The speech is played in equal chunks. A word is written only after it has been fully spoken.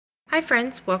Hi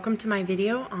friends, welcome to my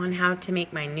video on how to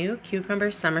make my new cucumber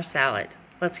summer salad.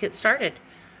 Let's get started.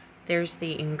 There's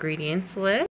the ingredients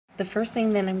list. The first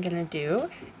thing that I'm going to do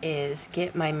is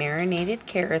get my marinated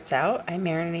carrots out. I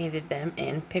marinated them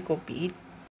in pickle beet.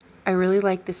 I really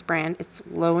like this brand. It's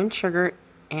low in sugar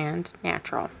and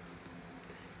natural.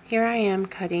 Here I am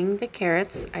cutting the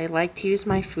carrots. I like to use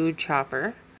my food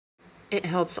chopper. It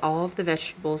helps all of the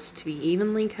vegetables to be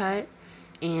evenly cut,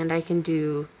 and I can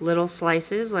do little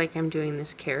slices like I'm doing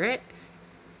this carrot,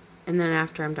 and then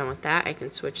after I'm done with that I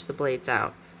can switch the blades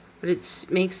out. But it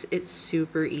makes it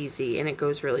super easy and it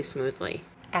goes really smoothly.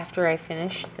 After I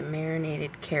finish the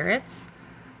marinated carrots,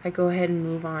 I go ahead and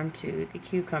move on to the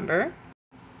cucumber.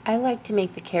 I like to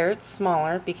make the carrots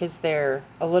smaller because they're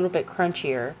a little bit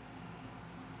crunchier,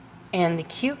 and the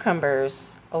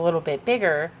cucumbers a little bit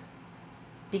bigger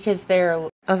because they're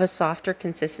of a softer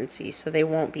consistency, so they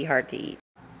won't be hard to eat.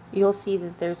 You'll see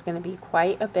that there's going to be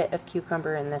quite a bit of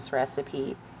cucumber in this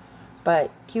recipe, but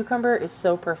cucumber is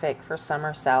so perfect for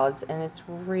summer salads and it's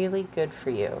really good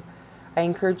for you. I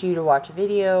encourage you to watch a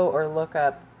video or look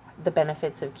up the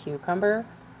benefits of cucumber.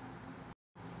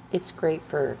 It's great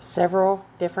for several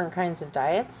different kinds of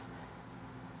diets,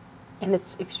 and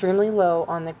it's extremely low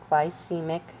on the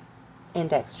glycemic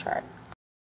index chart.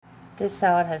 This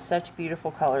salad has such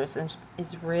beautiful colors and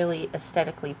is really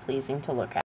aesthetically pleasing to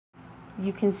look at.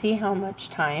 You can see how much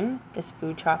time this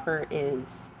food chopper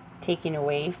is taking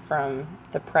away from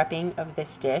the prepping of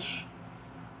this dish.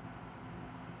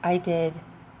 I did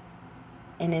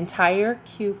an entire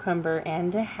cucumber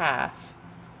and a half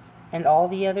and all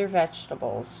the other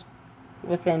vegetables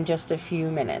within just a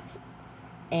few minutes,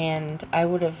 and I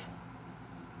would have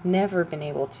never been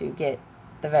able to get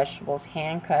the vegetables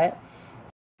hand cut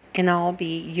and all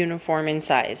be uniform in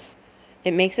size.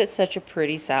 It makes it such a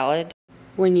pretty salad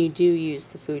when you do use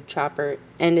the food chopper,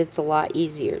 and it's a lot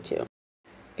easier too.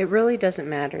 It really doesn't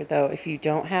matter though if you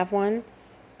don't have one.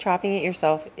 Chopping it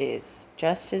yourself is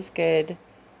just as good.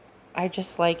 I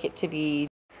just like it to be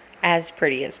as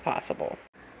pretty as possible.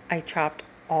 I chopped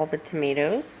all the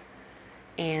tomatoes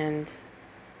and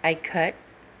I cut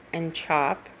and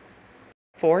chop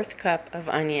 1/4 cup of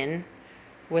onion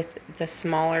with the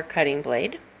smaller cutting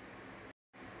blade.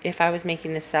 If I was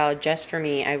making this salad just for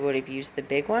me, I would have used the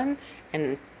big one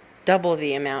and double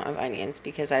the amount of onions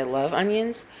because I love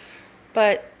onions,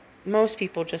 but most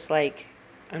people just like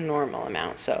a normal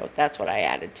amount, so that's what I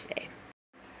added today.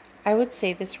 I would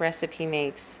say this recipe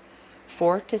makes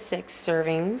 4 to 6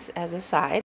 servings as a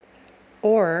side,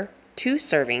 or 2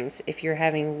 servings if you're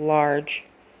having large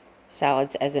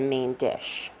salads as a main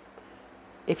dish.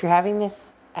 If you're having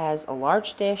this as a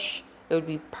large dish, it would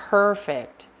be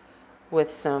perfect with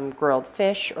some grilled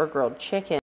fish or grilled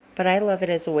chicken, but I love it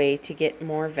as a way to get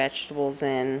more vegetables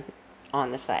in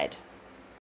on the side.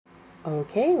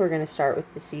 Okay, we're going to start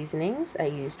with the seasonings. I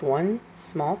used 1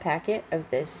 small packet of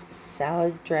this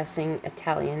salad dressing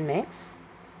Italian mix.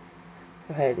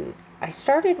 Go ahead and I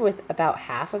started with about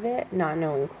half of it, not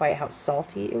knowing quite how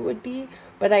salty it would be,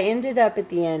 but I ended up at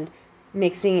the end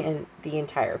mixing in the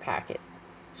entire packet.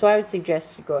 So I would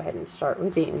suggest to go ahead and start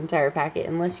with the entire packet.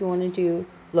 Unless you want to do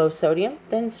low sodium,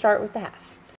 then start with the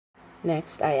half.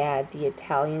 Next, I add the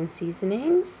Italian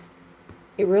seasonings.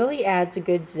 It really adds a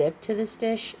good zip to this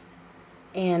dish,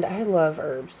 and I love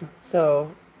herbs,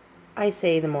 so I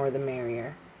say the more the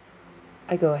merrier.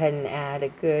 I go ahead and add a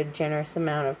good generous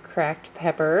amount of cracked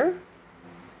pepper.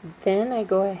 Then I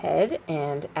go ahead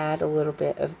and add a little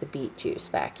bit of the beet juice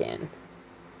back in.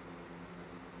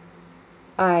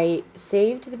 I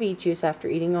saved the beet juice after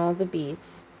eating all the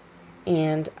beets,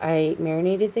 and I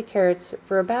marinated the carrots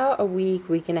for about a week,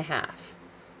 week and a half.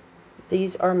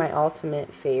 These are my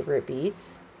ultimate favorite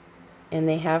beets, and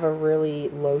they have a really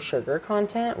low sugar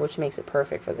content, which makes it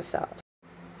perfect for the salad.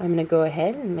 I'm going to go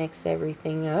ahead and mix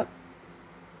everything up.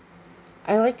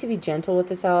 I like to be gentle with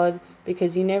the salad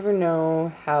because you never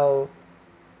know how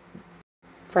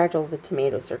fragile the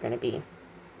tomatoes are going to be.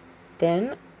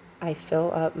 Then I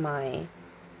fill up my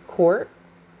quart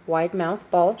wide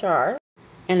mouth ball jar,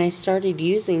 and I started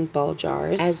using ball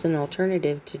jars as an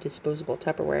alternative to disposable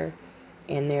Tupperware.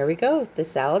 And there we go, the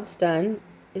salad's done.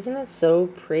 Isn't it so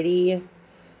pretty?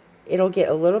 It'll get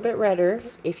a little bit redder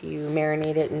if you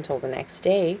marinate it until the next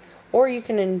day, or you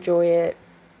can enjoy it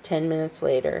 10 minutes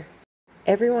later.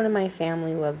 Everyone in my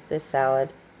family loved this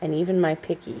salad, and even my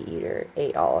picky eater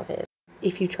ate all of it.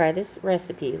 If you try this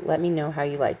recipe, let me know how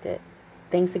you liked it.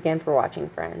 Thanks again for watching,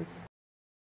 friends.